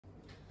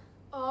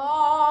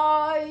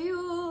Are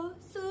you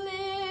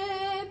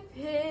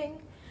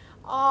sleeping?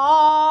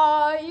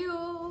 Are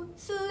you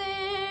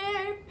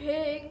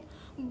sleeping?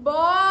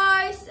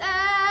 Boys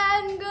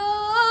and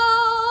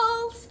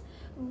girls,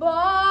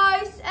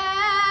 boys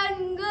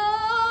and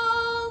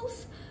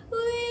girls,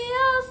 we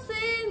are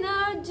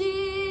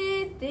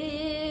Synergy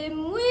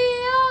Team, we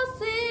are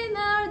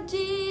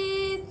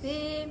Synergy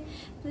Team.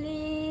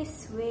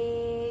 Please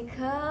wake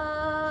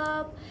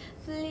up,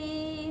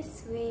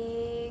 please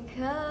wake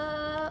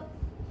up.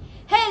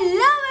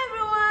 Hello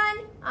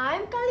everyone,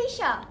 I'm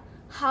Kalisha.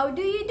 How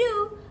do you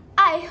do?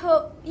 I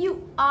hope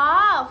you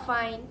are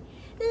fine.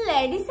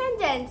 Ladies and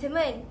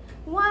gentlemen,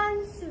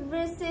 wants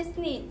versus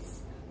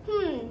needs.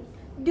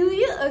 Do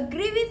you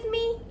agree with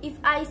me if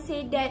I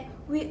say that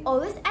we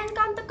always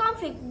encounter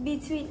conflict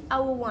between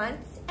our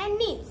wants and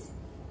needs?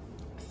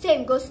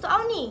 Same goes to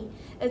Auni,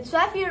 a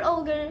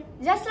 12-year-old girl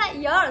just like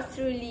yours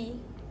truly.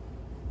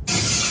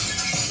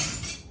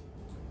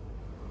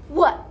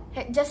 What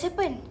had just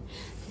happened?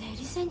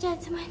 Ladies and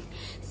gentlemen,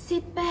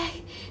 sit back,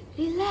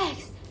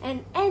 relax,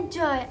 and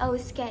enjoy our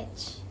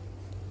sketch.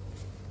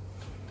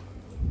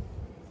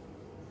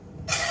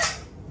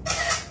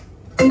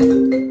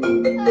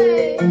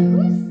 Hey,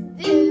 who's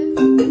this?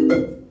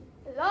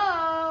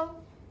 Hello?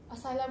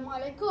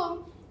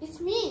 Assalamualaikum.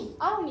 It's me,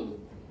 Auni.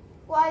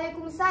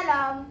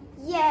 Waalaikumsalam.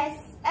 Yes,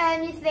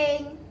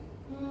 anything.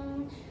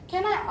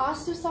 Can I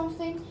ask you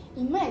something?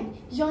 Iman,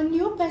 your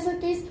new pencil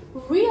case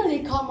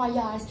really caught my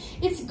eyes.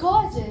 It's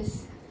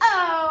gorgeous.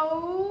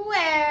 Oh,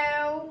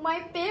 well,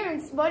 my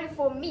parents bought it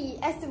for me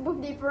as a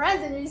birthday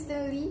present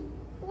recently.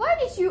 Why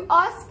did you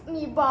ask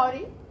me about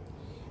it?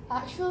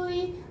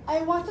 Actually,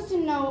 I wanted to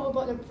know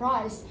about the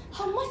price.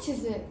 How much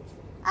is it?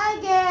 I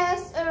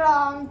guess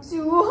around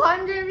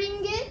 200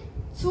 ringgit.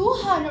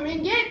 200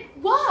 ringgit?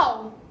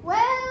 Wow!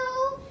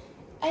 Well,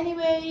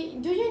 Anyway,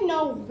 do you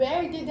know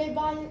where did they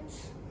buy it?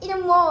 in a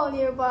mall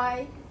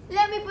nearby.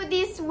 Let me put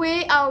this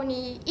way,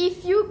 Auni.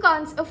 If you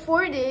can't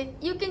afford it,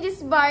 you can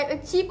just buy a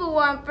cheaper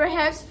one,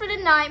 perhaps for the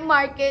night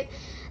market.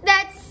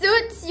 That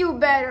suits you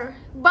better.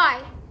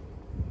 Bye.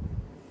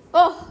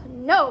 Oh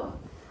no,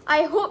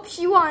 I hope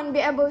she won't be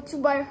able to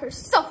buy her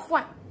soft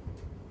one.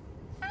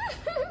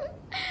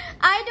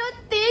 I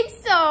don't think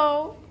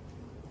so.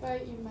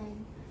 Right,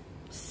 Iman.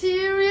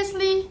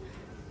 Seriously?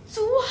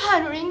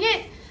 200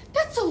 ringgit?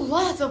 That's a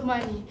lot of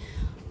money.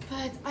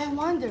 But I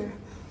wonder,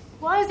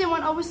 why is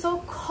everyone always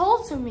so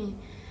cold to me?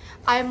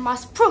 I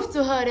must prove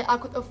to her that I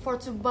could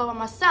afford to buy one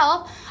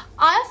myself.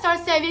 I'll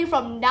start saving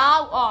from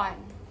now on.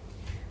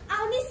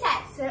 Auni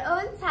sets her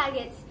own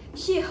targets.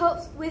 She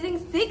hopes within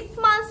 6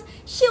 months,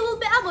 she will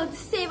be able to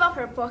save up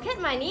her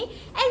pocket money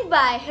and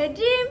buy her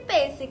dream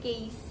pencil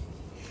case.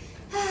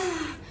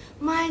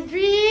 My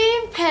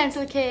dream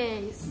pencil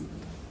case.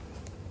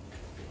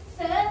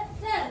 Sir,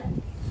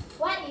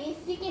 what is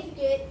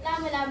sikit-sikit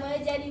lama-lama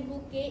jadi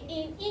bukit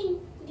in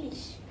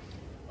English?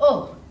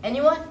 Oh,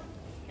 anyone?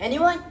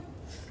 Anyone?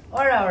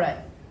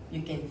 Alright.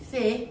 You can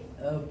say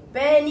a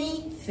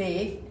penny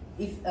saved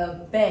is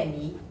a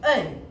penny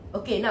earned.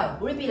 Okay, now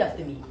repeat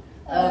after me.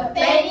 A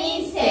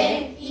penny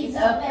saved is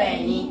a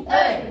penny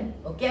earned.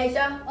 Okay,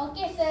 Aisyah?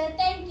 Okay, sir.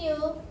 Thank you.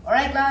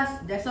 Alright,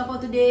 class. That's all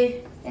for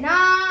today. Stand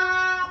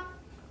up.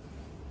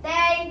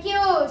 Thank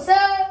you,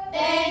 sir.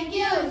 Thank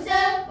you,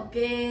 sir.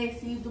 Okay,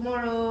 see you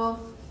tomorrow.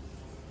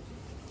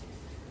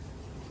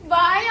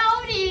 Bye,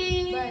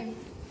 Auni. Bye.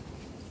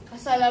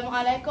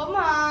 Assalamualaikum,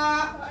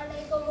 Mak.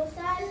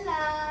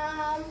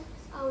 Waalaikumsalam.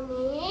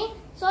 Auni,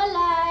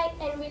 solat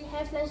and we'll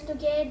have lunch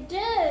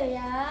together,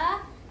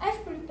 ya.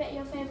 I've prepared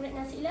your favorite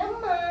nasi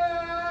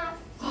lemak.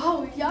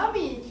 Oh,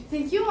 yummy.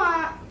 Thank you,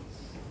 Mak.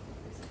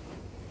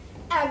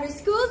 Every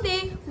school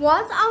day,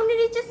 once Auni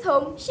reaches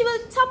home, she will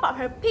top up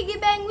her piggy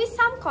bank with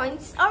some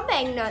coins or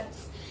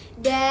banknotes.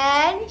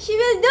 Then, she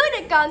will do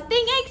the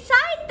counting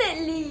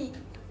excitedly.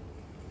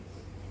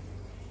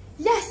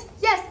 Yes.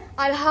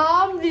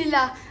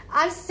 Alhamdulillah.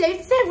 I've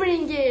saved 7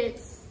 ringgit.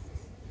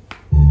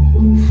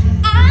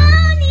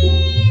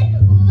 Auni,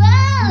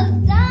 well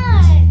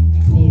done.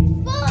 With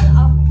full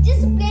of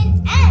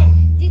discipline and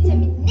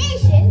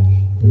determination,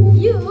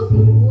 you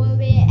will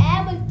be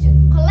able to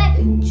collect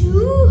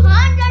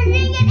 200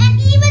 ringgit and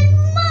even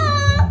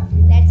more.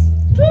 Let's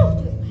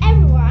prove to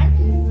everyone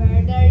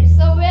where there is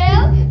a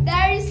will,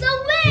 there is a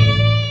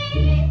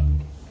way.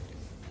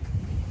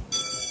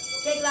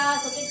 Okay,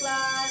 class.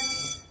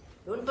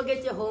 Don't forget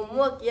your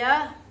homework,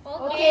 yeah?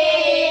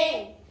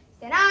 Okay.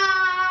 Stand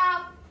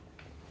up.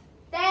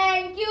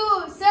 Thank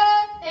you, sir.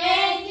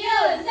 Thank you,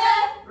 sir.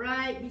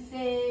 Right, be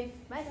safe.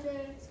 Bye,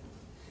 sir.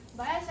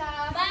 Bye,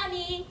 Asha. Bye,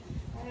 Auni.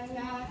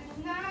 Na.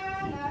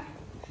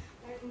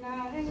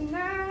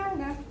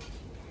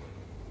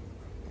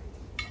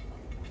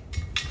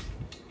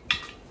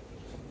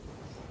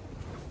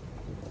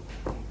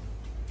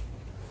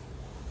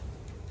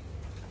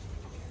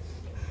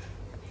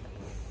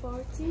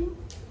 14,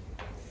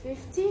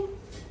 15,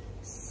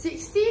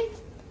 16?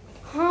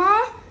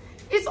 Huh?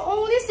 It's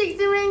only 60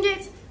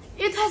 ringgit.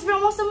 It has been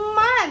almost a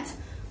month.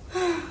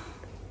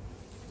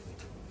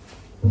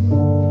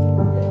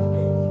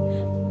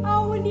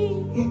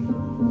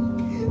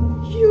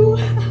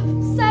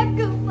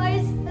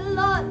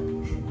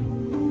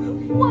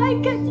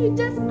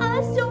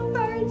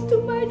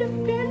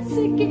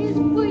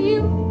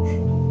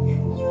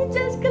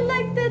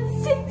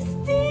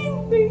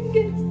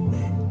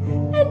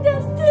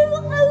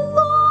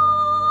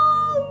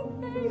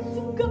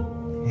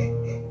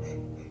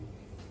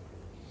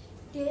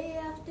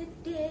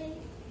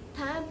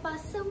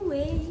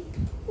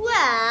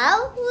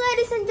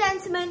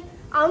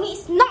 Auni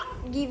is not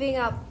giving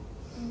up.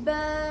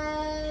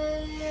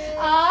 But...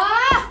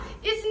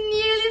 It's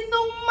nearly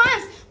 2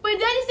 months. But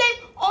Daddy said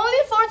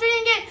only 40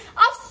 ringgit.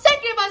 I've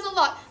sacrificed a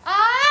lot.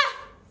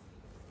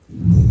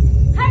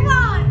 Hang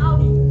on,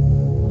 Auni.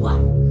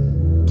 What?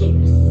 Did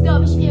the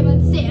skirmish even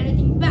say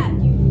anything bad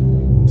to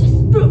you?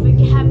 Just prove we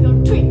can have your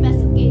 3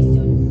 peso case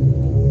soon.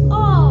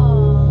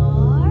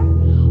 Or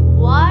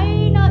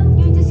why not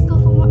you just go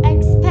for more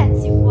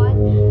expensive one?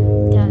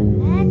 The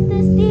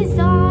latest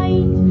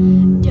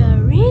design, the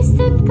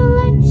recent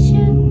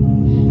collection.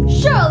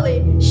 Surely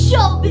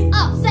she'll be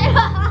upset.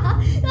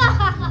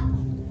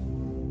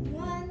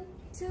 1,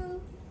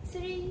 2,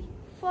 3,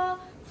 4,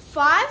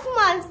 5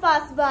 months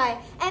pass by,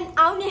 and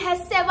Auni has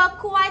saved up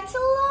quite a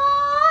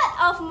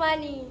lot of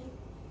money.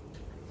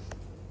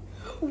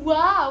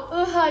 Wow,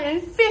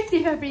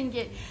 150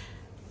 ringgit.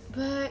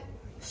 But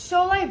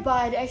shall I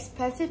buy the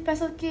expensive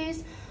pencil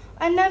case?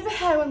 I never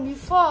had one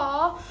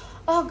before.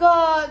 Oh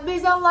God,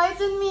 please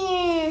enlighten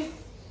me.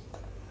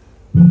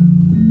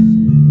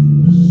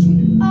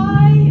 Should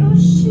I or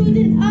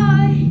shouldn't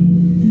I?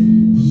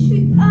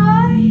 Should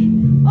I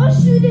or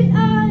shouldn't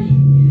I?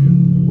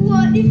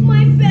 What if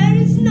my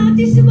parents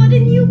notice about the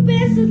new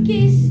pencil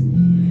case?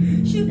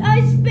 Should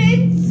I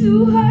spend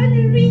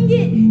 200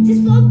 ringgit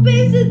just for a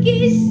pencil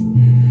case?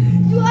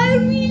 Do I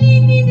really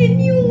need a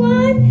new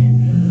one?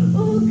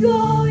 Oh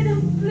God,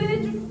 I'm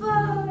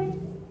petrified.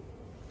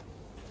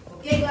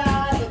 Okay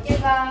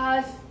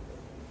guys.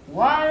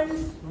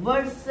 Wants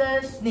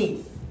versus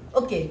needs.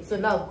 Okay, so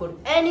now could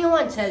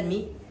anyone tell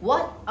me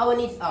what our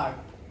needs are?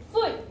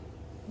 Food,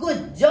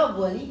 Good job,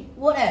 Wally.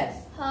 What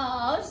else?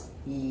 house,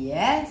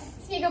 Yes.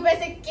 speaker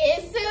pencil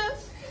case.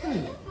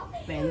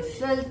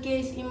 Pencil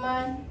case,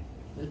 Iman.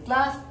 Well,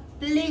 class,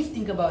 please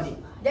think about it.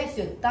 That's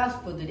your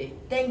task for today.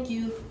 Thank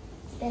you.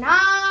 Stand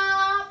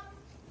up.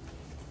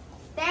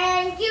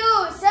 Thank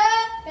you, sir.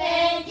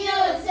 Thank you,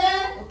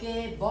 sir.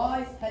 Okay,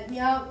 boys, help me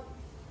out.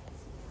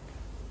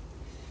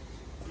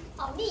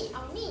 Auni,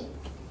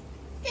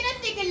 can I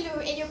take a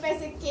look at your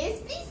pencil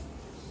case, please?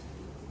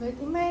 But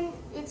Iman,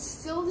 it's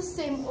still the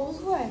same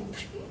old one.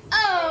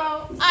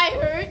 Oh, I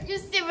heard you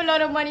save a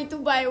lot of money to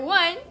buy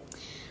one.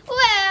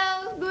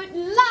 Well, good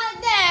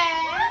luck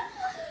then.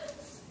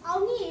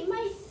 Auni,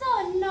 my so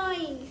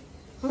annoying.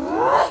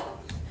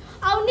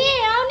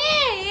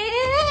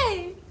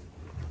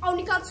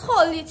 Auni can't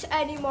hold it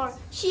anymore.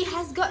 She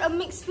has got a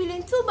mixed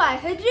feeling to buy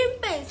her dream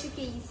pencil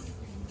case.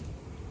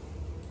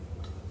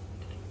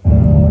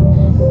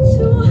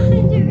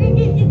 200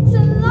 ringgit, it's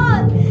a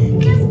lot.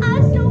 Just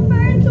ask your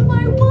parents to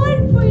buy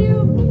one for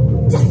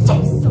you. Just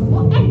take some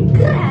more and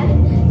grab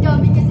it.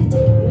 Don't be such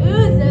a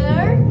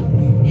loser.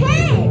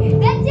 Hey,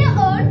 that's your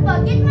own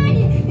pocket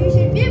money. You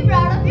should be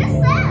proud of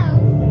yourself.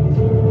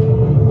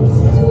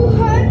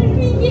 200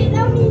 ringgit,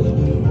 Auni.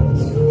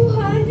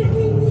 200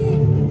 ringgit.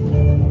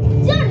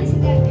 Don't listen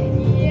to them.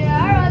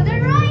 You're on the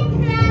right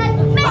track.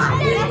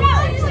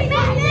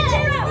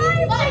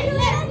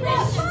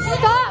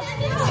 Stop!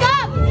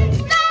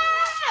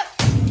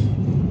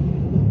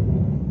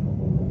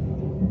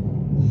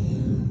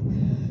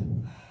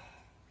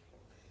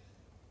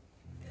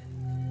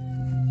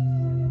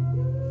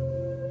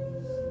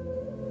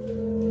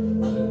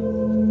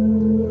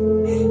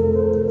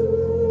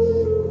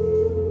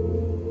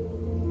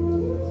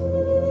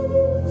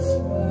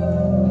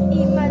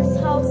 Iman's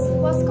house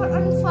was caught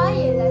on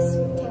fire last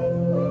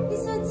weekend.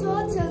 It's a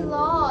total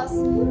loss.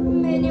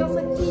 Many of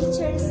her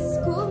teachers,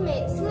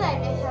 schoolmates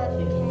lent a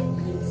helping hand.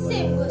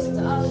 Same goes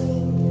to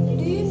Auni.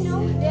 Do you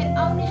know that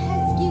Auni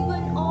has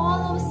given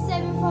all of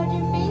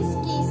 714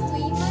 pencil keys to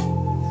Iman?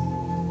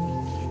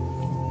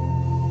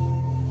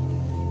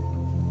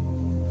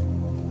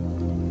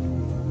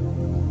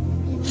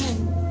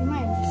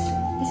 Iman,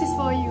 this is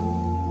for you.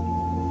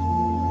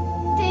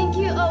 Thank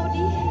you,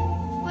 Audi.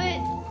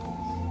 But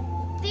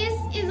this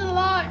is a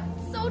lot.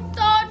 So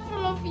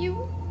thoughtful of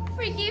you.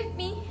 Forgive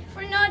me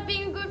for not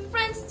being good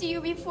friends to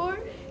you before.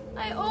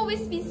 I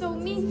always be so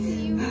mean to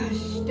you.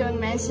 Shh, don't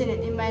mention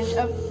it, Iman.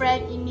 A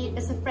friend in need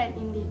is a friend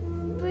indeed.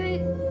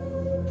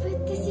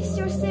 But this is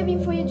your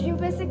saving for your dream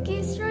pencil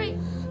case, right?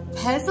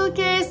 Pencil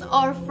case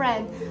or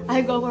friend?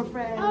 I go for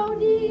friend.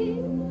 Audi.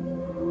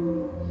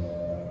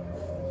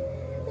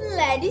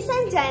 Ladies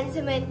and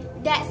gentlemen,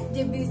 that's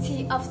the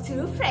beauty of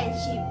true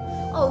friendship.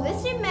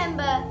 Always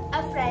remember,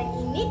 a friend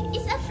in need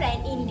is a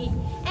friend indeed.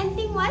 And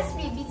think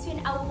wisely between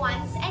our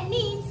wants and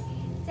needs.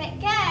 Take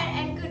care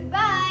and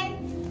goodbye.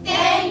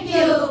 Thank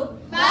you.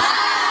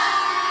 Bye.